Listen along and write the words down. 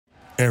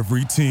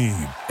Every team,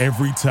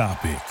 every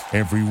topic,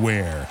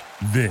 everywhere.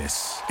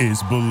 This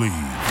is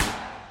Believe.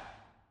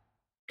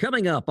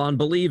 Coming up on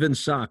Believe in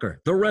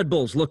Soccer, the Red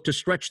Bulls look to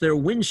stretch their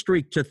win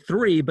streak to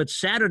 3, but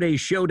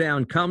Saturday's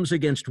showdown comes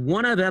against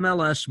one of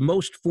MLS'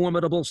 most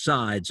formidable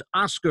sides.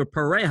 Oscar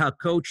Pareja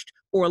coached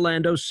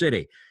Orlando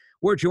City.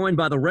 We're joined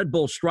by the Red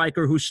Bull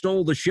striker who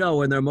stole the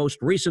show in their most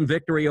recent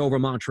victory over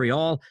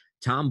Montreal,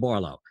 Tom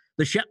Barlow.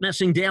 The Shep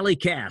Messing Daily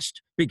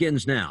Cast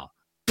begins now.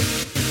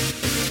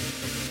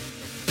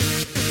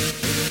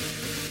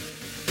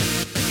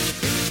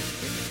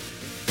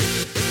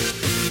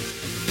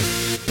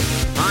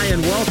 Hi,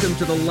 and welcome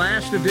to the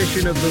last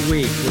edition of the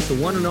week with the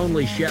one and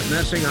only Shep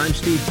Messing. I'm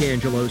Steve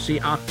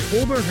Cangelosi.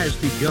 October has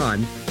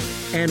begun,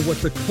 and what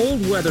the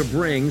cold weather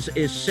brings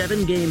is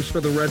 7 games for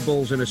the Red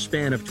Bulls in a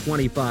span of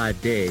 25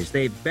 days.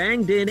 They've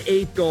banged in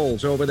 8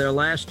 goals over their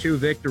last 2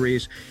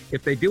 victories.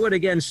 If they do it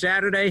again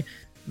Saturday,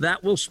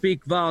 that will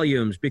speak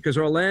volumes because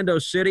Orlando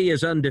City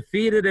is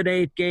undefeated in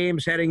 8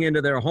 games heading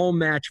into their home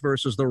match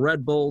versus the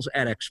Red Bulls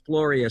at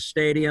Exploria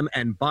Stadium,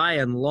 and by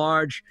and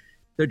large,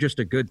 they're just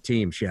a good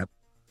team, Shep.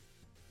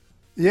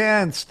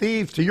 Yeah, and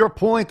Steve, to your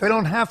point, they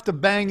don't have to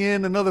bang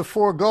in another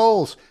 4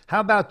 goals. How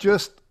about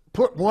just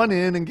put one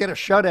in and get a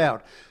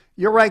shutout?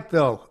 You're right,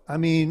 though. I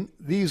mean,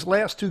 these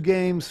last 2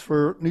 games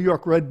for New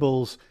York Red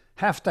Bulls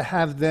have to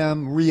have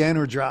them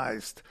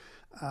re-energized.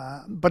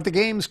 But the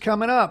game's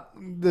coming up.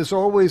 There's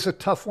always a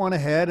tough one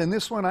ahead, and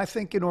this one, I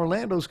think, in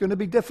Orlando is going to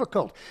be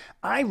difficult.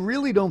 I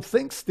really don't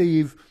think,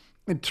 Steve,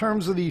 in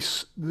terms of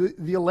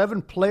the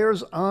 11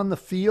 players on the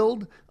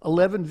field,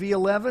 11 v.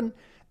 11,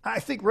 I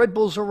think Red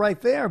Bulls are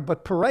right there,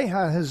 but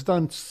Pareja has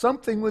done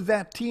something with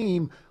that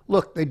team.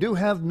 Look, they do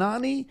have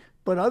Nani,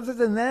 but other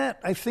than that,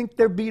 I think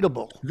they're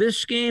beatable.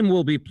 This game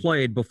will be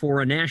played before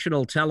a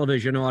national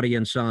television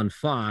audience on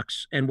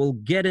Fox, and we'll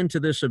get into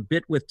this a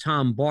bit with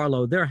Tom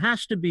Barlow. There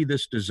has to be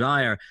this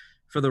desire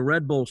for the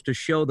Red Bulls to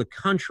show the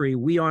country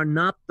we are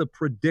not the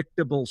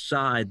predictable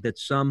side that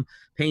some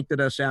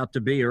painted us out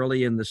to be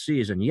early in the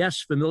season.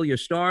 Yes, familiar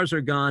stars are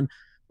gone,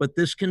 but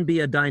this can be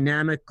a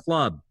dynamic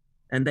club.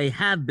 And they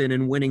have been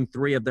in winning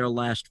 3 of their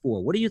last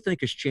 4. What do you think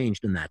has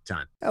changed in that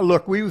time?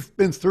 Look, we've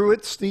been through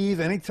it,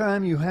 Steve.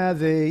 Anytime you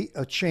have a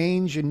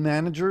change in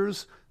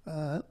managers,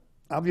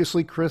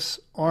 obviously Chris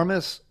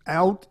Armas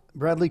out,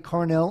 Bradley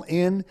Carnell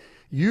in,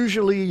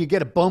 usually you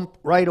get a bump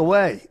right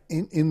away.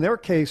 In their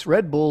case,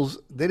 Red Bulls,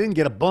 they didn't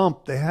get a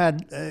bump. They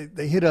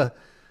hit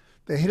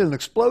an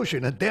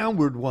explosion, a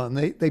downward one.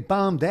 They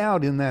bombed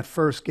out in that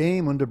first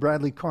game under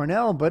Bradley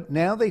Carnell, but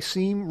now they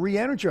seem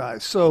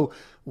re-energized. So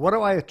what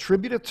do I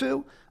attribute it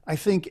to? I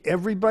think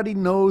everybody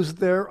knows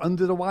they're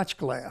under the watch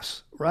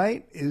glass,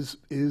 right? Is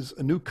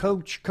a new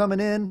coach coming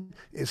in?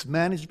 Is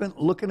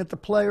management looking at the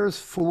players?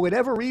 For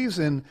whatever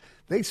reason,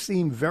 they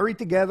seem very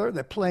together.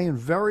 They're playing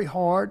very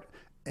hard.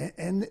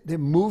 And they're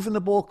moving the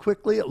ball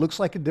quickly. It looks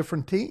like a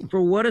different team.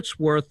 For what it's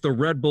worth, the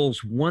Red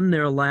Bulls won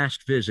their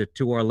last visit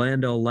to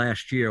Orlando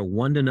last year,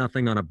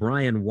 1-0 on a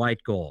Brian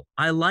White goal.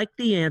 I like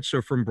the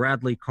answer from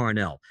Bradley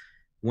Carnell.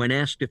 When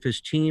asked if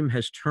his team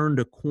has turned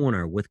a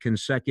corner with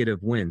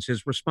consecutive wins,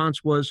 his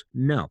response was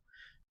no.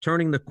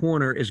 Turning the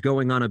corner is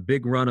going on a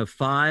big run of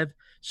 5,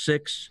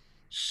 6,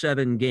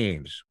 7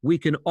 games. We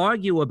can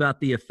argue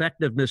about the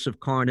effectiveness of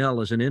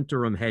Carnell as an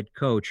interim head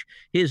coach.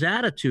 His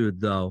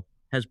attitude, though,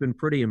 has been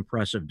pretty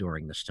impressive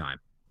during this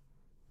time.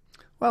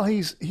 Well,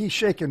 he's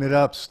shaken it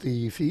up,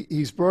 Steve.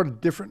 He's brought a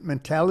different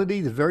mentality.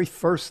 The very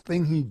first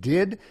thing he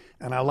did,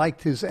 and I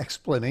liked his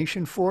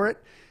explanation for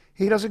it,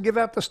 he doesn't give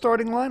out the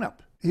starting lineup.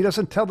 He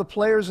doesn't tell the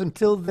players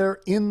until they're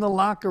in the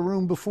locker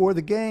room before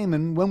the game.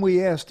 And when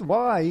we asked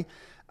why,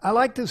 I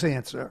liked his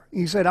answer.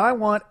 He said, I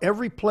want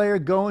every player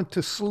going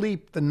to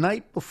sleep the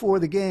night before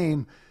the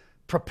game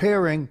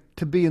preparing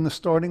to be in the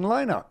starting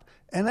lineup.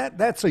 And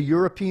that's a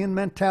European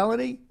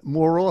mentality,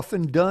 more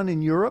often done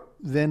in Europe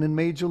than in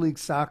Major League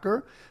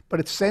Soccer, but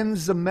it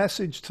sends a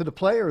message to the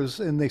players,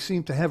 and they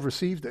seem to have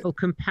received it. Well,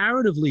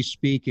 comparatively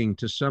speaking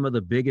to some of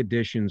the big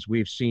additions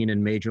we've seen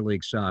in Major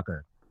League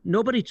Soccer,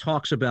 nobody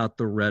talks about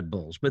the Red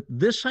Bulls, but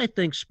this, I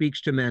think, speaks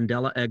to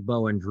Mandela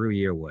Egbo and Drew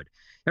Yearwood.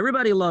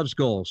 Everybody loves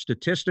goals.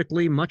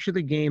 Statistically, much of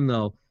the game,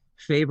 though,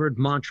 favored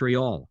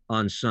Montreal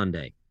on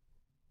Sunday.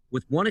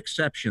 With one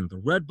exception,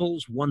 the Red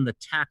Bulls won the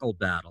tackle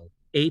battle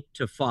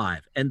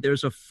 8-5. And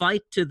there's a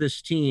fight to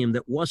this team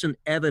that wasn't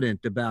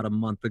evident about a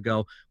month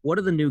ago. What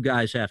do the new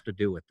guys have to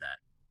do with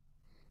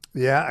that?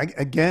 Yeah,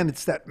 again,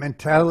 it's that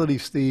mentality,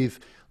 Steve.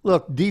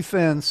 Look,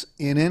 defense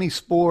in any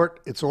sport,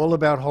 it's all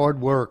about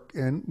hard work.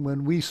 And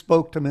when we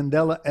spoke to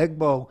Mandela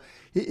Egbo,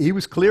 he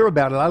was clear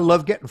about it. I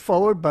love getting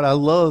forward, but I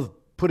love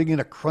putting in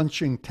a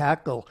crunching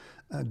tackle.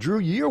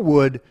 Drew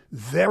Yearwood,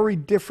 very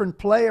different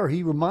player.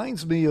 He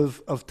reminds me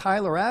of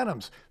Tyler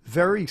Adams.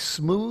 Very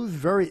smooth,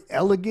 very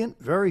elegant,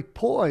 very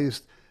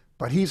poised,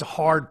 but he's a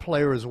hard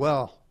player as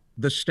well.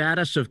 The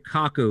status of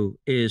Kaku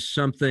is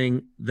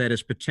something that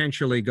is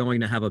potentially going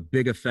to have a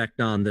big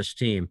effect on this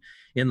team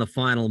in the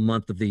final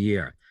month of the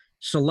year.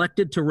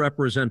 Selected to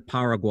represent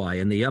Paraguay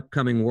in the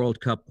upcoming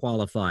World Cup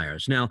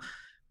qualifiers. Now,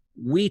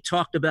 We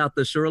talked about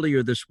this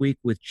earlier this week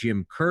with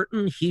Jim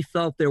Curtin. He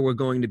felt there were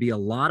going to be a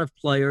lot of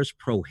players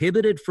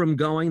prohibited from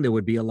going. There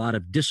would be a lot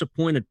of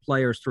disappointed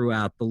players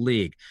throughout the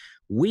league.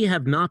 We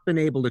have not been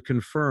able to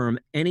confirm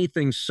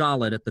anything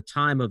solid at the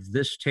time of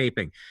this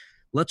taping.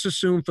 Let's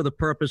assume for the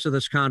purpose of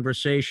this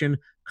conversation,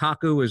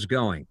 Kaku is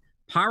going.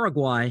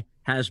 Paraguay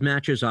has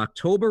matches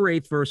October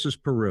 8th versus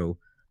Peru,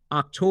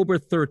 October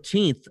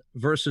 13th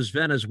versus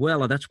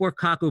Venezuela. That's where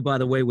Kaku, by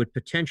the way, would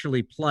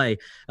potentially play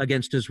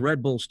against his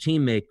Red Bulls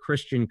teammate,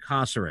 Christian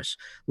Cáceres.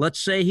 Let's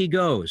say he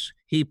goes,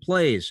 he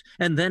plays,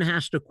 and then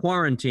has to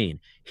quarantine.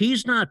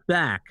 He's not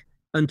back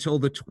until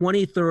the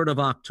 23rd of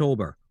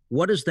October.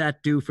 What does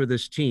that do for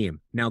this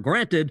team? Now,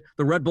 granted,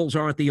 the Red Bulls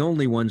aren't the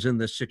only ones in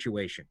this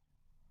situation.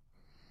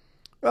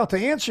 Well, to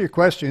answer your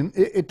question,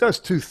 it does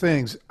two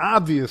things.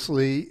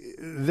 Obviously,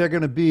 they're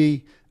going to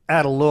be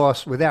at a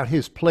loss without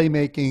his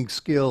playmaking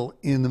skill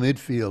in the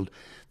midfield.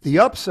 The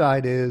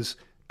upside is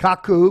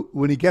Kaku,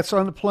 when he gets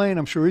on the plane,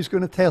 I'm sure he's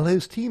going to tell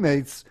his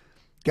teammates,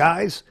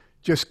 guys,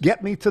 just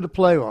get me to the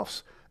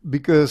playoffs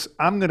because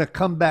I'm going to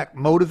come back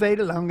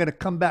motivated. I'm going to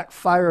come back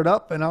fired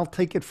up, and I'll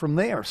take it from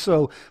there.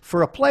 So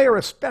for a player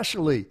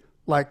especially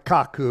like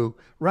Kaku,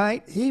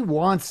 right, he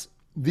wants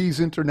these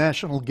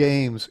international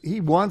games.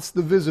 He wants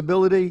the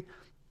visibility,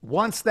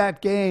 wants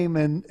that game,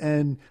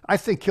 and I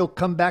think he'll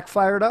come back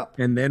fired up.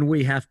 And then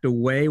we have to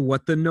weigh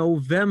what the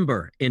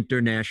November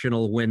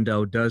international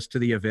window does to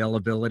the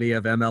availability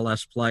of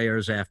MLS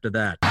players after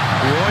that.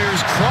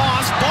 Warriors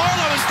cross,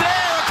 Barlow's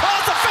there,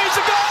 across the face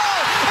of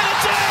goal, and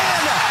it's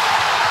in!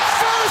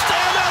 First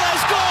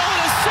MLS goal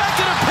in his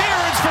second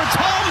appearance for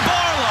Tom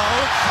Barlow,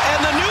 and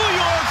the New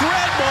York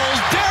Red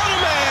Bulls, down a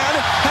man,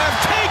 have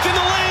taken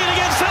the lead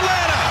against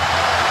Atlanta.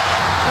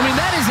 I mean,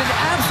 that is an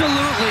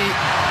absolutely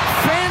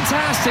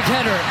fantastic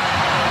header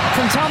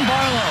from Tom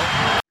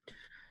Barlow.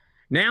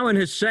 Now in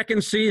his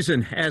second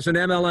season as an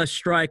MLS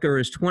striker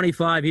is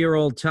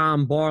 25-year-old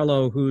Tom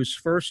Barlow, whose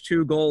first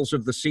two goals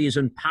of the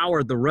season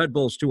powered the Red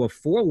Bulls to a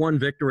 4-1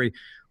 victory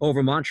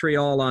over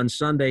Montreal on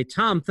Sunday.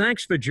 Tom,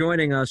 thanks for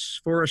joining us.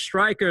 For a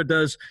striker,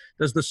 does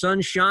the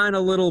sun shine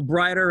a little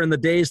brighter in the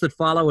days that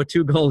follow a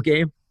 2-goal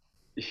game?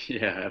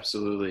 Yeah,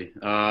 absolutely.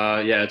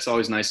 Yeah, it's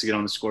always nice to get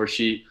on the score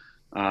sheet.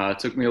 It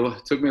took me a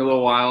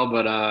little while,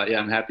 but yeah,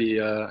 I'm happy.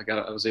 I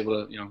was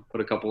able to put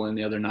a couple in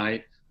the other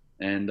night,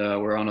 and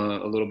we're on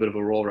a little bit of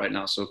a roll right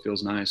now, so it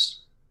feels nice.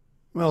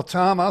 Well,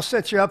 Tom, I'll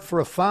set you up for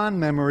a fond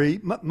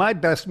memory. My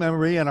best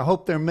memory, and I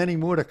hope there are many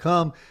more to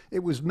come. It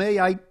was May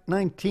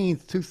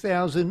 19th,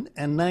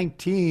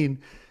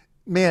 2019.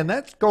 Man,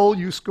 that goal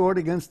you scored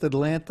against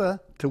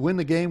Atlanta to win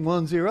the game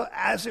 1-0,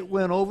 as it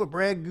went over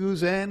Brad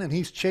Guzan and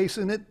he's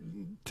chasing it.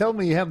 Tell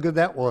me how good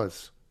that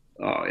was.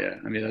 Oh, yeah.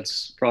 I mean,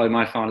 that's probably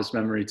my fondest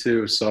memory,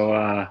 too. So,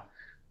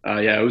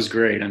 yeah, it was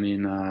great. I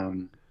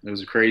mean, it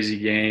was a crazy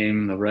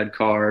game. The red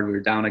card, we were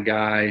down a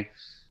guy.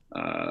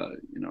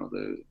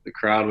 The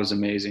crowd was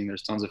amazing.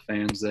 There's tons of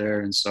fans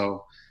there. And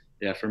so,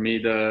 yeah, for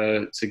me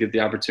to get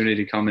the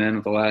opportunity to come in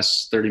with the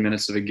last 30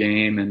 minutes of a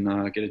game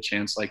and get a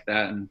chance like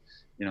that and,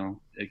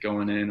 it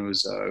going in, it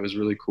was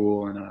really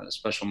cool and a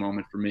special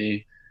moment for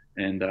me.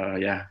 And,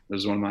 yeah, it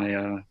was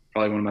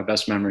probably one of my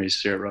best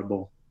memories here at Red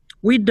Bull.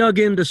 We dug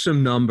into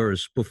some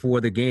numbers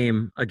before the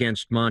game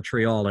against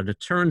Montreal, and it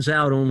turns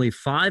out only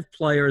 5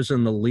 players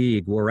in the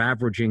league were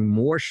averaging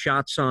more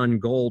shots on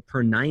goal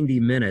per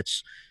 90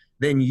 minutes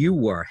than you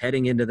were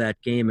heading into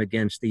that game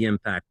against the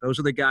Impact. Those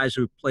are the guys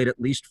who played at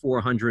least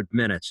 400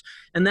 minutes.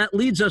 And that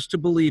leads us to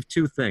believe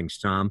two things,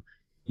 Tom.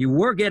 You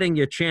were getting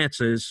your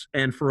chances,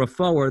 and for a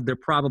forward, there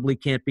probably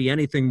can't be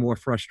anything more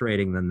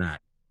frustrating than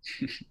that.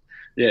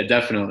 Yeah,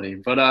 definitely.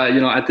 But,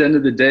 at the end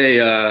of the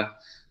day,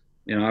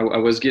 I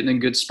was getting in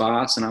good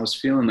spots and I was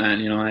feeling that.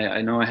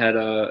 I know I had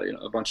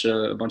a bunch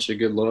of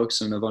good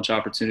looks and a bunch of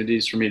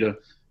opportunities for me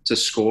to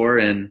score.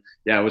 And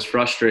yeah, it was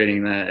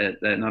frustrating that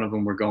none of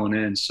them were going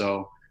in.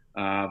 So,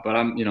 but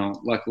I'm,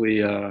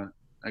 luckily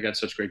I got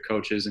such great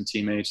coaches and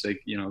teammates. They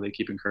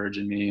keep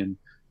encouraging me and,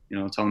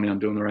 telling me I'm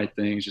doing the right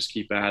things, just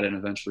keep at it and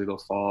eventually they'll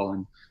fall.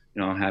 And,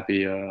 I'm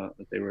happy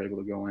that they were able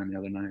to go in the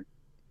other night.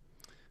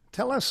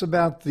 Tell us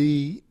about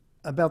the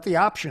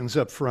options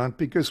up front,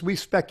 because we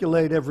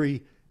speculate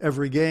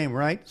every game,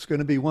 right? It's going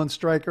to be one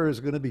striker. Is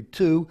it going to be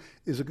two?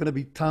 Is it going to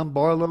be Tom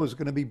Barlow? Is it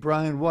going to be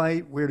Brian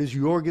White? Where does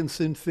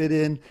Jorgensen fit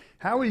in?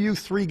 How are you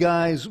three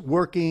guys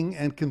working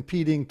and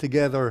competing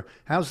together?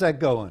 How's that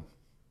going?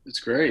 It's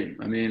great.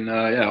 I mean,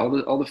 yeah,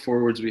 all the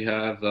forwards we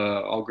have,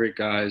 all great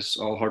guys,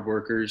 all hard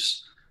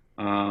workers.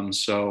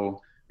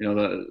 So,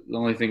 the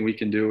only thing we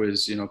can do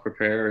is,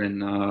 prepare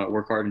and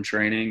work hard in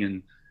training.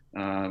 And,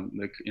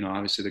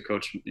 obviously the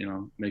coach,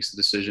 makes the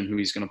decision who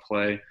he's going to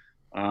play.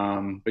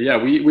 But yeah,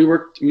 we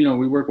work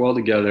well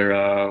together.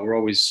 We're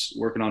always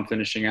working on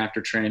finishing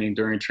after training,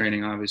 during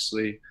training,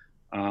 obviously.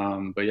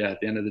 But yeah, at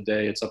the end of the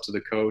day, it's up to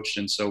the coach.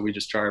 And so we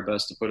just try our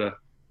best to put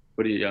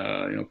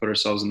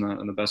ourselves in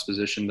the best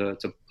position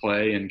to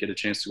play and get a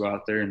chance to go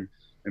out there and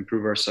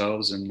improve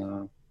ourselves.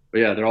 And, but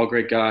yeah, they're all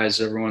great guys.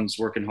 Everyone's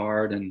working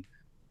hard and,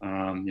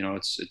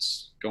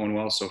 it's going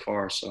well so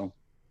far. So.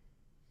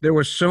 There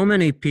were so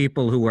many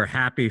people who were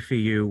happy for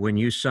you when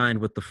you signed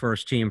with the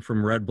first team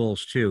from Red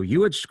Bulls too.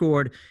 You had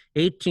scored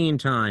 18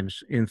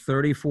 times in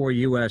 34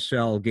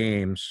 USL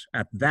games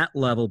at that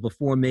level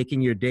before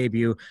making your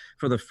debut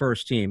for the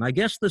first team. I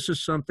guess this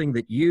is something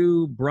that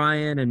you,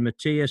 Brian, and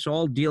Matthias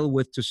all deal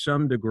with to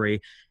some degree.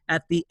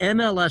 At the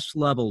MLS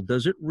level,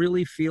 does it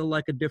really feel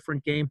like a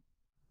different game?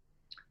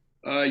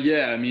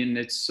 Yeah, I mean,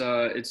 it's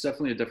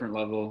definitely a different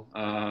level.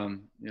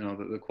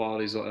 The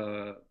quality's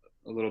a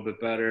little bit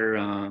better.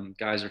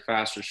 Guys are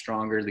faster,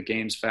 stronger. The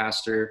game's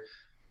faster.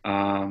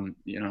 For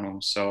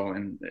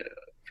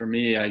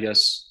me, I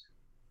guess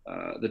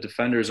the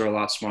defenders are a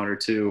lot smarter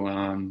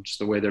too. Just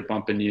the way they're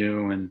bumping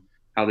you and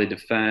how they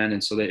defend,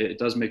 and so it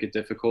does make it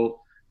difficult.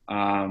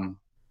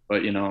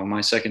 But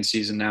my second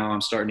season now,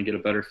 I'm starting to get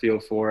a better feel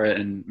for it,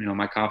 and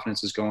my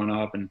confidence is going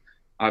up. And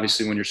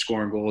obviously, when you're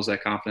scoring goals,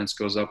 that confidence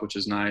goes up, which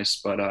is nice.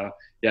 But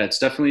yeah, it's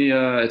definitely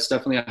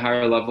a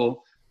higher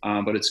level.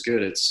 But it's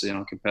good. It's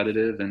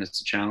competitive, and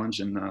it's a challenge,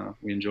 and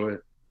we enjoy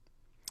it.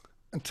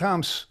 And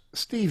Tom,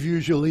 Steve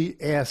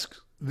usually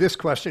asks this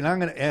question. I'm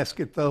going to ask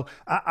it though.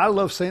 I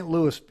love St.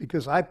 Louis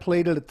because I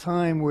played at a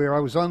time where I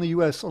was on the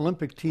U.S.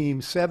 Olympic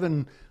team.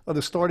 7 of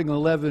the starting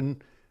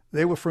 11,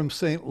 they were from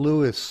St.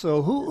 Louis.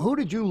 So who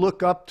did you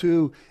look up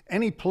to?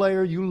 Any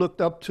player you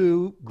looked up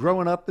to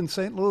growing up in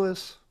St.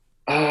 Louis?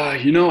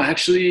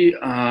 Actually,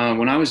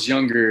 when I was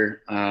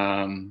younger,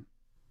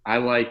 I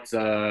liked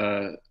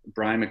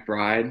Brian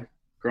McBride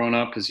growing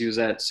up because he was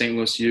at St.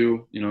 Louis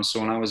U. So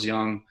when I was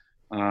young,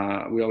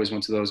 we always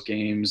went to those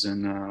games,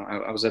 and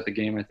I was at the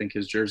game. I think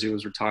his jersey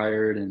was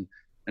retired and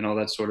all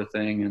that sort of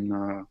thing.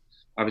 And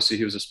obviously,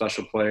 he was a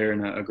special player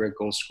and a great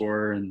goal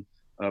scorer and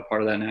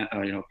part of that,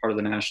 part of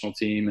the national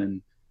team.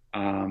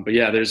 And but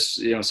yeah, there's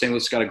St.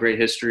 Louis got a great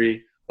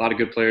history. A lot of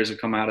good players have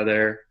come out of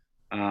there.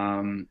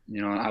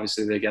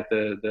 Obviously, they got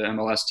the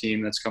MLS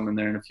team that's coming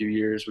there in a few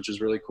years, which is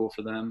really cool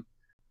for them.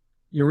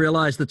 You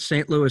realize that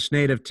St. Louis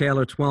native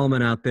Taylor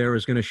Twellman out there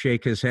is going to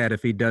shake his head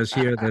if he does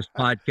hear this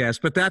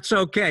podcast, but that's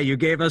okay. You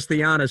gave us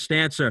the honest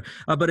answer.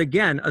 But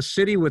again, a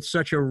city with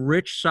such a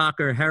rich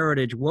soccer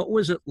heritage, what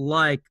was it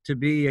like to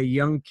be a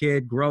young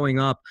kid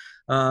growing up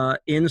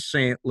in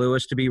St.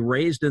 Louis, to be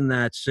raised in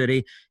that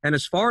city? And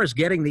as far as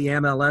getting the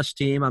MLS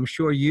team, I'm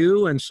sure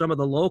you and some of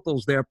the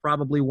locals there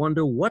probably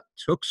wonder what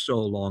took so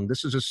long.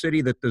 This is a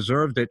city that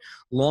deserved it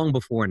long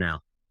before now.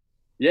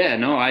 Yeah,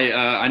 no,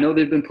 I know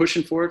they've been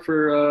pushing for it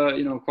for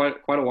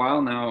quite a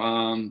while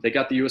now. They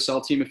got the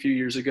USL team a few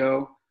years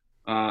ago.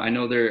 I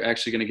know they're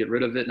actually going to get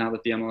rid of it now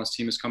that the MLS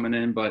team is coming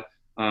in, but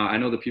I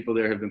know the people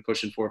there have been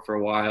pushing for it for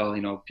a while.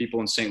 People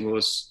in St.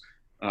 Louis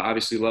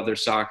obviously love their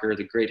soccer,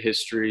 the great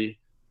history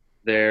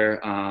there,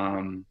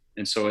 and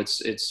so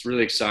it's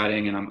really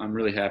exciting, and I'm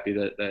really happy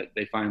that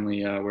they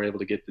finally were able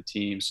to get the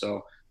team.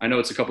 So I know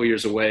it's a couple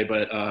years away,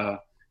 but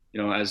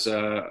as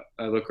I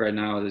look right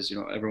now, there's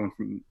everyone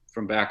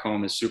from back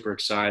home is super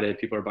excited.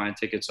 People are buying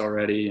tickets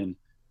already, and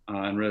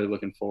really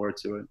looking forward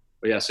to it.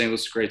 But yeah, St.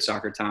 Louis is a great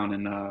soccer town,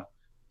 and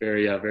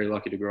very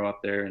lucky to grow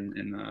up there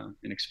and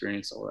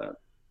experience all that.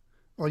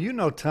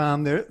 Well,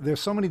 Tom, there's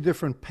so many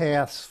different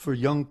paths for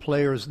young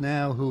players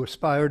now who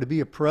aspire to be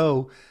a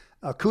pro.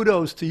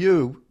 Kudos to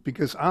you,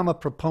 because I'm a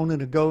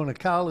proponent of going to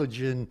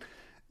college, and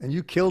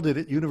you killed it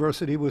at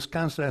University of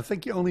Wisconsin. I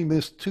think you only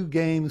missed 2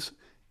 games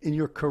in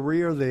your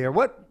career there.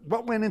 What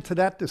went into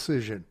that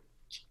decision?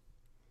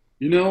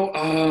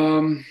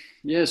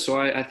 Yeah,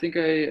 so I think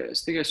I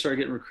started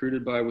getting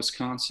recruited by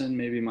Wisconsin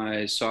maybe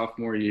my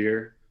sophomore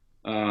year.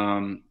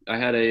 I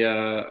had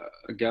a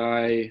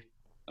guy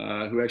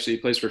who actually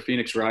plays for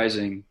Phoenix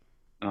Rising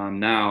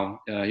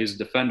now. He's a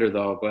defender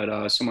though,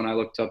 but someone I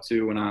looked up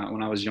to when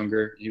I was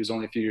younger. He was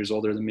only a few years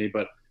older than me,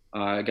 but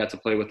I got to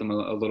play with him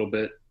a little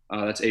bit.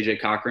 That's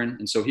AJ Cochran,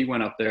 and so he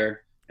went up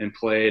there and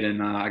played,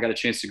 and I got a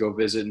chance to go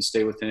visit and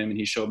stay with him, and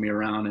he showed me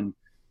around, and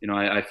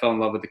I fell in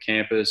love with the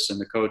campus and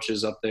the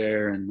coaches up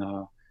there, and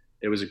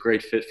it was a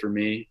great fit for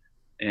me.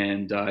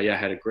 And I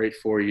had a great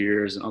 4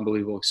 years, an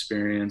unbelievable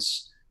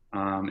experience,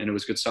 and it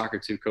was good soccer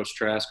too. Coach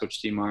Trask,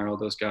 Coach Stiemeyer, all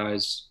those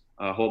guys,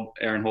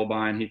 Aaron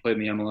Holbein, he played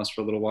in the MLS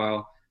for a little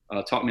while,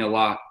 taught me a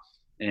lot.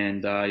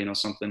 And I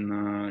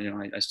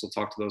still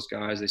talk to those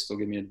guys. They still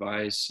give me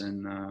advice,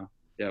 and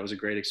it was a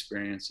great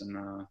experience,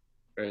 and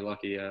very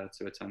lucky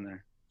to attend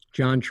there.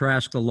 John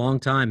Trask, the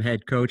longtime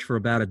head coach for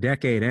about a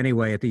decade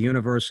anyway at the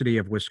University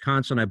of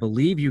Wisconsin. I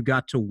believe you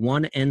got to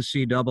one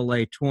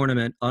NCAA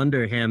tournament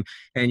under him,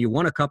 and you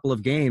won a couple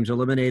of games,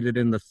 eliminated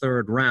in the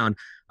 3rd round.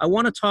 I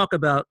want to talk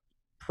about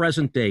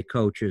present-day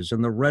coaches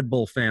and the Red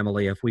Bull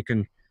family, if we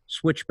can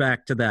switch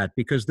back to that,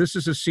 because this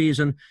is a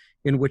season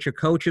in which a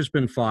coach has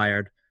been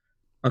fired.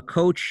 A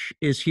coach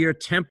is here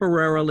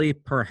temporarily,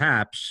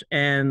 perhaps,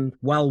 and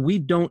while we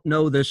don't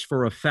know this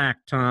for a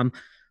fact, Tom,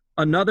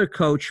 another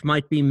coach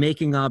might be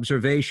making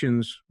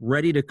observations,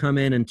 ready to come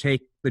in and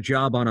take the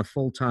job on a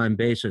full-time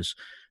basis.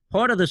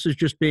 Part of this is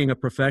just being a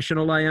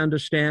professional, I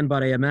understand,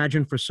 but I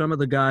imagine for some of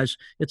the guys,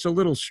 it's a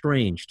little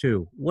strange,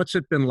 too. What's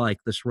it been like,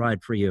 this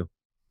ride for you?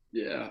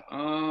 Yeah.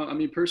 I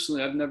mean,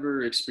 personally, I've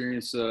never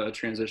experienced a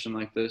transition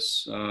like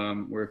this,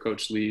 where a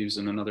coach leaves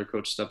and another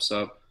coach steps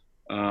up.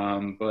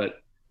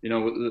 But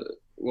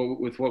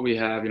with what we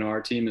have,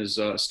 our team is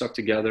stuck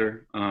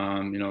together.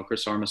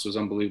 Chris Armas was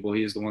unbelievable.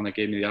 He's the one that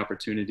gave me the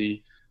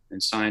opportunity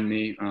and signed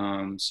me.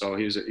 So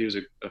he was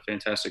a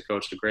fantastic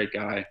coach, a great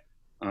guy.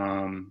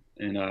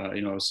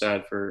 It was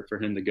sad for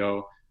him to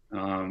go.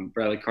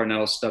 Bradley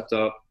Carnell stepped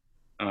up.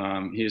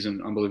 He's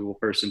an unbelievable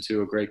person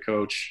too, a great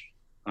coach.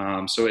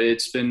 So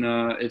it's been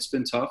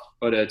tough,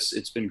 but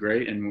it's been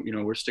great, and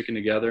we're sticking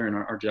together, and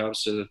our job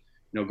is to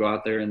go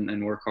out there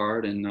and work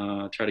hard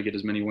and try to get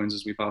as many wins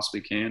as we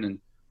possibly can, and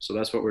so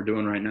that's what we're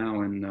doing right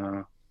now,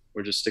 and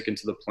we're just sticking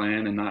to the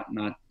plan and not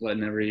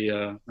letting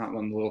not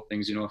letting the little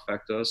things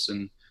affect us,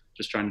 and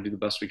just trying to do the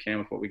best we can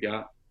with what we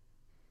got.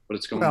 But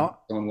it's going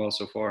well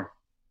so far.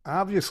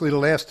 Obviously, the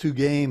last two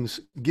games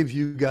give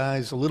you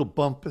guys a little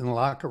bump in the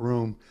locker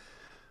room.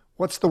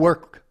 What's the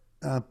work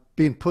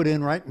being put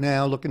in right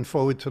now? Looking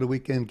forward to the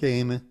weekend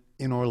game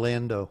in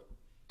Orlando.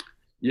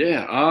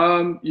 Yeah,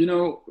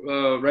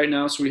 right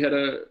now, so we had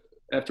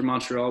after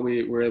Montreal,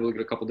 we were able to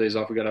get a couple of days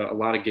off. We got a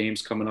lot of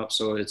games coming up,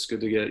 so it's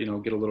good to get a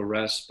little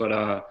rest.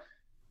 But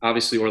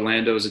obviously,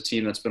 Orlando is a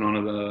team that's been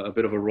on a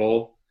bit of a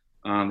roll.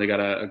 They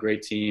got a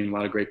great team, a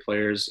lot of great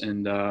players,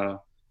 and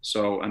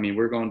so I mean,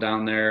 we're going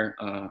down there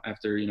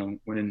after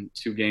winning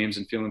 2 games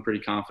and feeling pretty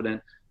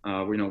confident.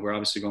 We're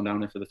obviously going down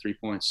there for the 3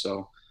 points.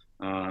 So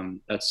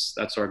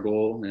that's our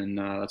goal, and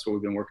that's what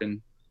we've been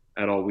working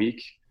at all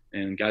week.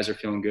 And guys are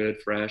feeling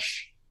good,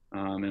 fresh,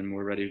 and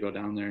we're ready to go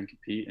down there and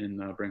compete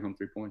and bring home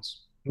 3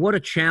 points. What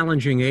a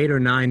challenging 8 or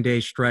 9 day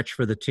stretch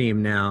for the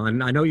team now.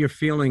 And I know you're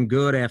feeling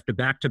good after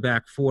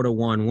back-to-back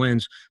 4-1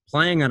 wins.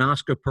 Playing an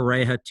Oscar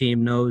Pareja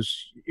team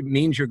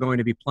means you're going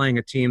to be playing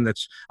a team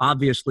that's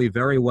obviously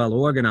very well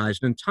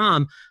organized. And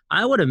Tom,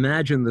 I would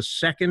imagine the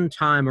second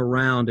time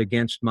around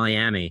against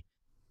Miami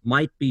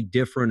might be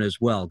different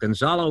as well.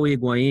 Gonzalo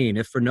Higuain,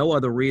 if for no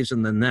other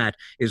reason than that,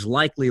 is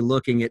likely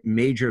looking at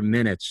major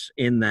minutes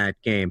in that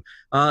game.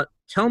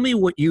 Tell me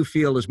what you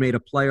feel has made a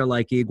player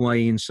like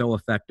Higuain so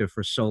effective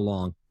for so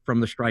long from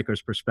the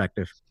striker's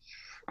perspective.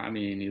 I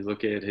mean, you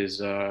look at his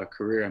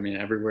career. I mean,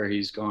 everywhere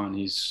he's gone,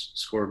 he's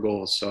scored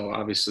goals. So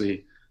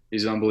obviously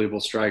he's an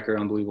unbelievable striker,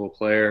 unbelievable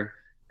player.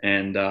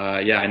 And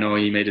I know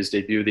he made his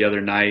debut the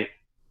other night.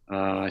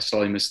 I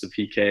saw he missed the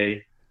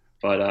PK,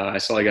 but I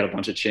saw he got a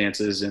bunch of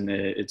chances, and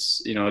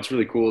it's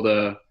really cool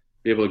to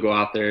be able to go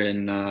out there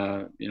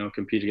and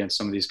compete against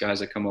some of these guys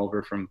that come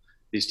over from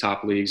these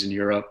top leagues in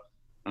Europe.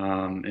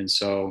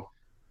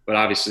 But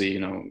obviously,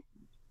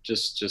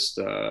 just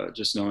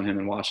knowing him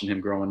and watching him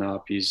growing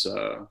up, he's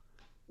an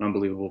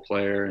unbelievable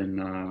player,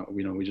 and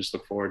we just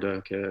look forward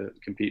to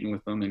competing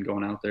with him and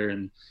going out there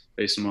and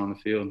facing him on the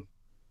field.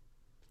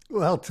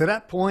 Well, to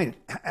that point,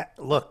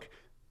 look,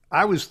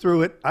 I was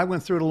through it. I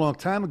went through it a long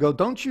time ago.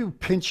 Don't you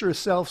pinch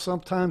yourself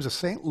sometimes, a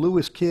St.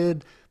 Louis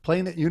kid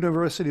playing at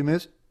University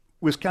of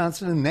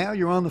Wisconsin, and now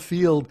you're on the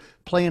field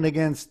playing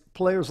against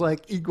players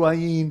like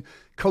Higuain,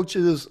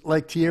 coaches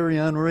like Thierry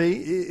Henry?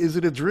 Is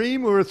it a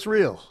dream or it's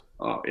real?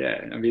 Oh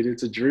yeah, I mean,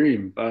 it's a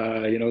dream.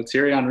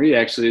 Thierry Henry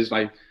actually is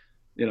my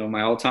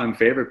all-time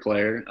favorite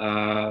player.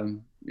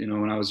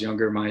 When I was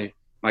younger, my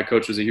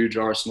coach was a huge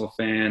Arsenal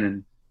fan,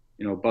 and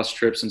bus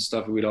trips and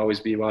stuff, we'd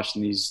always be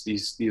watching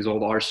these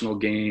old Arsenal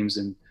games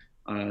and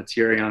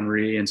Thierry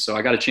Henry. And so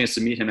I got a chance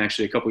to meet him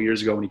actually a couple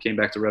years ago when he came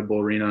back to Red Bull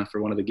Arena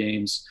for one of the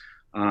games.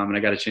 And I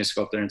got a chance to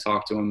go up there and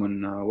talk to him,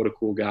 and what a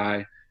cool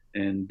guy.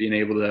 And being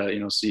able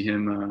to, see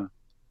him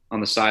on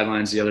the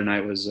sidelines the other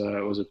night was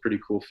a pretty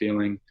cool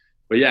feeling.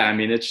 But yeah, I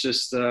mean, it's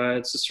just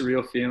a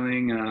surreal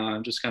feeling.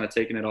 I'm just kind of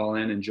taking it all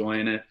in,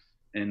 enjoying it,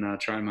 and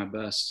trying my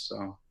best.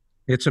 So.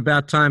 It's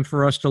about time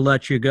for us to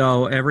let you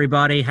go.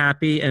 Everybody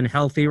happy and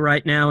healthy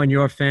right now in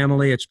your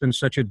family? It's been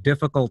such a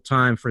difficult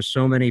time for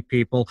so many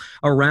people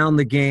around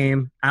the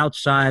game,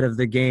 outside of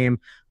the game,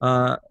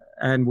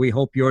 and we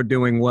hope you're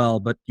doing well.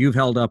 But you've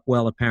held up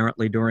well,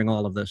 apparently, during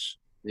all of this.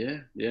 Yeah,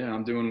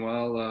 I'm doing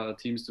well.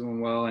 Team's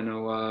doing well. I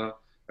know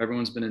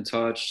everyone's been in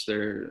touch.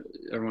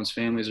 Everyone's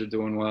families are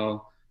doing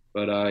well.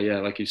 But,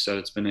 like you said,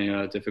 it's been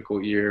a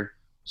difficult year.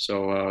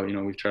 So,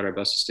 we've tried our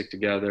best to stick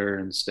together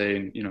and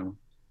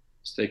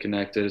stay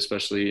connected,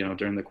 especially,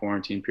 during the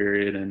quarantine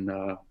period. And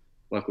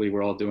luckily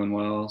we're all doing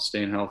well,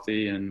 staying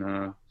healthy,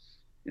 and,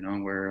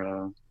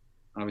 we're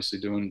obviously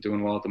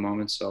doing well at the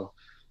moment. So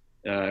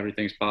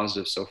everything's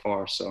positive so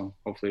far. So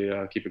hopefully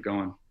keep it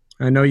going.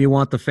 I know you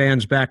want the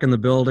fans back in the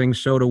building.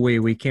 So do we.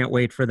 We can't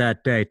wait for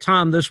that day.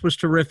 Tom, this was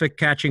terrific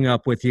catching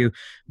up with you.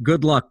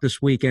 Good luck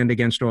this weekend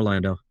against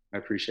Orlando. I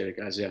appreciate it,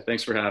 guys. Yeah,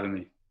 thanks for having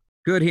me.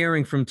 Good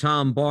hearing from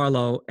Tom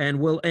Barlow. And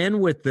we'll end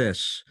with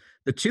this.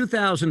 The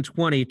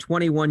 2020-21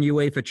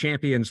 UEFA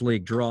Champions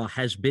League draw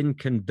has been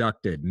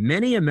conducted.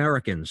 Many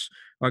Americans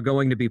are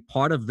going to be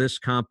part of this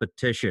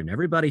competition.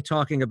 Everybody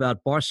talking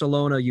about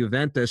Barcelona,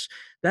 Juventus.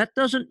 That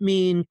doesn't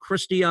mean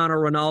Cristiano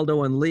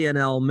Ronaldo and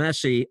Lionel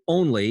Messi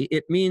only.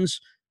 It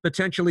means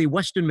potentially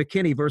Weston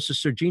McKennie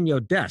versus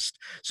Sergiño Dest.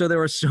 So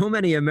there are so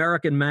many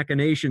American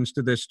machinations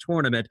to this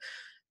tournament.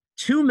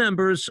 2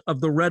 members of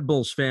the Red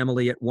Bulls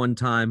family at one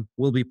time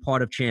will be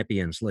part of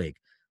Champions League.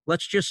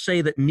 Let's just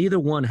say that neither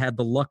one had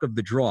the luck of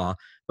the draw,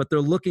 but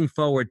they're looking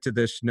forward to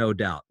this, no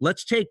doubt.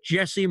 Let's take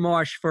Jesse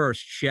Marsch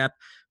first, Shep,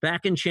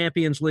 back in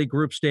Champions League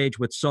group stage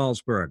with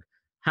Salzburg.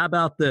 How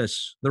about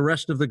this? The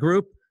rest of the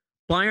group: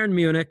 Bayern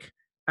Munich,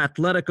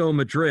 Atletico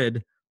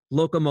Madrid,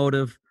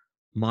 Lokomotiv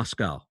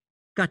Moscow.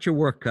 Got your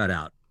work cut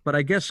out. But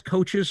I guess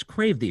coaches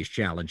crave these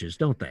challenges,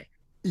 don't they?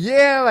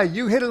 Yeah,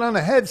 you hit it on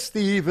the head,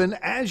 Steve. And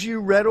as you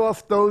read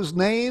off those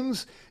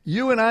names,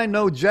 you and I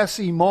know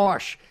Jesse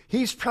Marsch.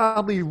 He's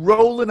probably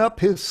rolling up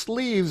his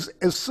sleeves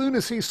as soon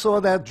as he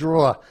saw that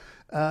draw.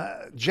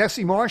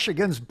 Jesse Marsch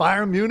against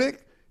Bayern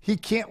Munich, he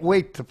can't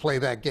wait to play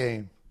that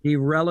game. He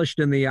relished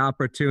in the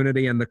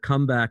opportunity and the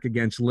comeback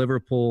against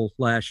Liverpool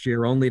last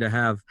year, only to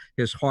have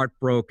his heart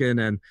broken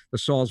and the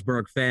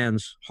Salzburg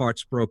fans'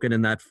 hearts broken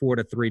in that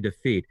 4-3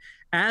 defeat.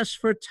 As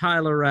for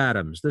Tyler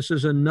Adams, this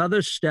is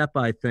another step,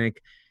 I think,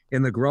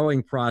 in the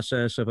growing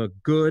process of a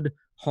good,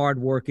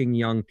 hardworking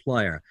young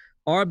player.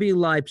 RB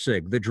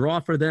Leipzig, the draw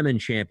for them in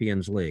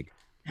Champions League.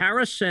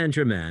 Paris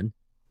Saint-Germain,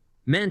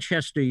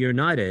 Manchester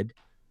United,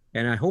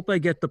 and I hope I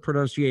get the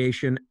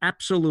pronunciation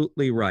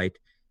absolutely right,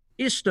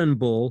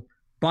 Istanbul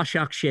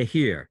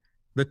Başakşehir,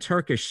 the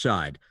Turkish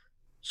side.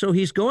 So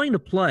he's going to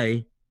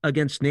play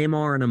against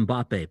Neymar and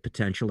Mbappe,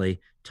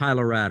 potentially,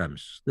 Tyler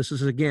Adams. This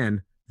is,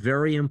 again,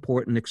 very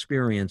important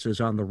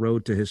experiences on the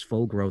road to his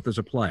full growth as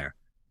a player.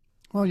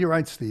 Well, you're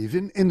right, Steve.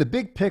 In the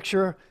big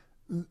picture,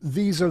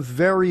 these are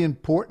very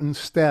important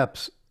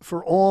steps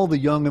for all the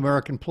young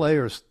American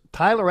players.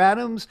 Tyler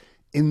Adams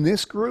in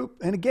this group,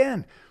 and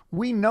again,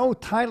 we know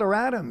Tyler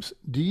Adams.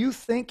 Do you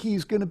think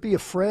he's going to be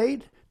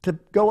afraid to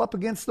go up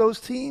against those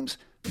teams?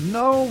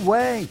 No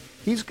way.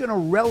 He's going to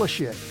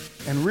relish it.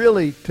 And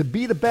really, to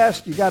be the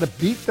best, you got to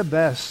beat the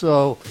best.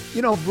 So,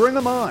 bring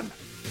them on.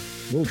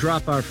 We'll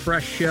drop our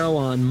fresh show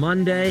on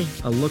Monday,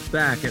 a look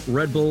back at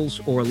Red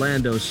Bulls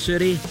Orlando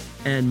City,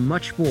 and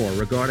much more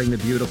regarding the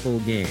beautiful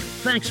game.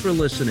 Thanks for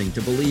listening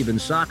to Believe in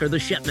Soccer, the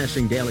Shep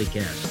Messing Daily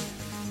Cast.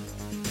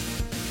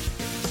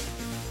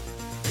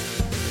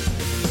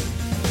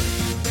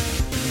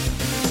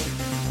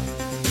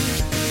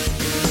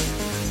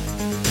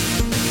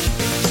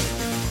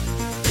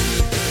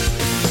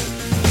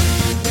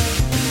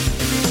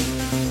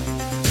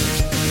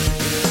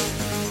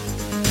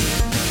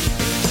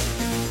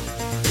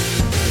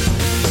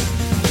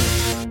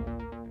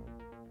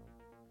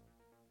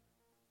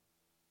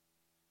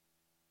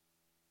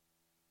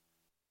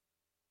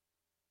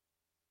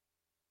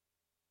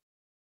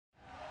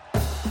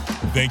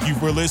 Thank you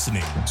for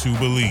listening to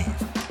Believe.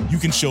 You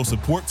can show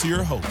support to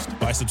your host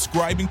by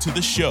subscribing to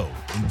the show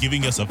and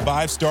giving us a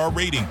 5-star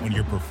rating on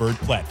your preferred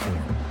platform.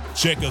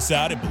 Check us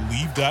out at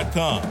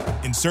Believe.com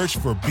and search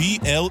for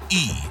BLEAV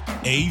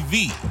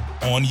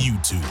on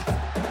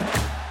YouTube.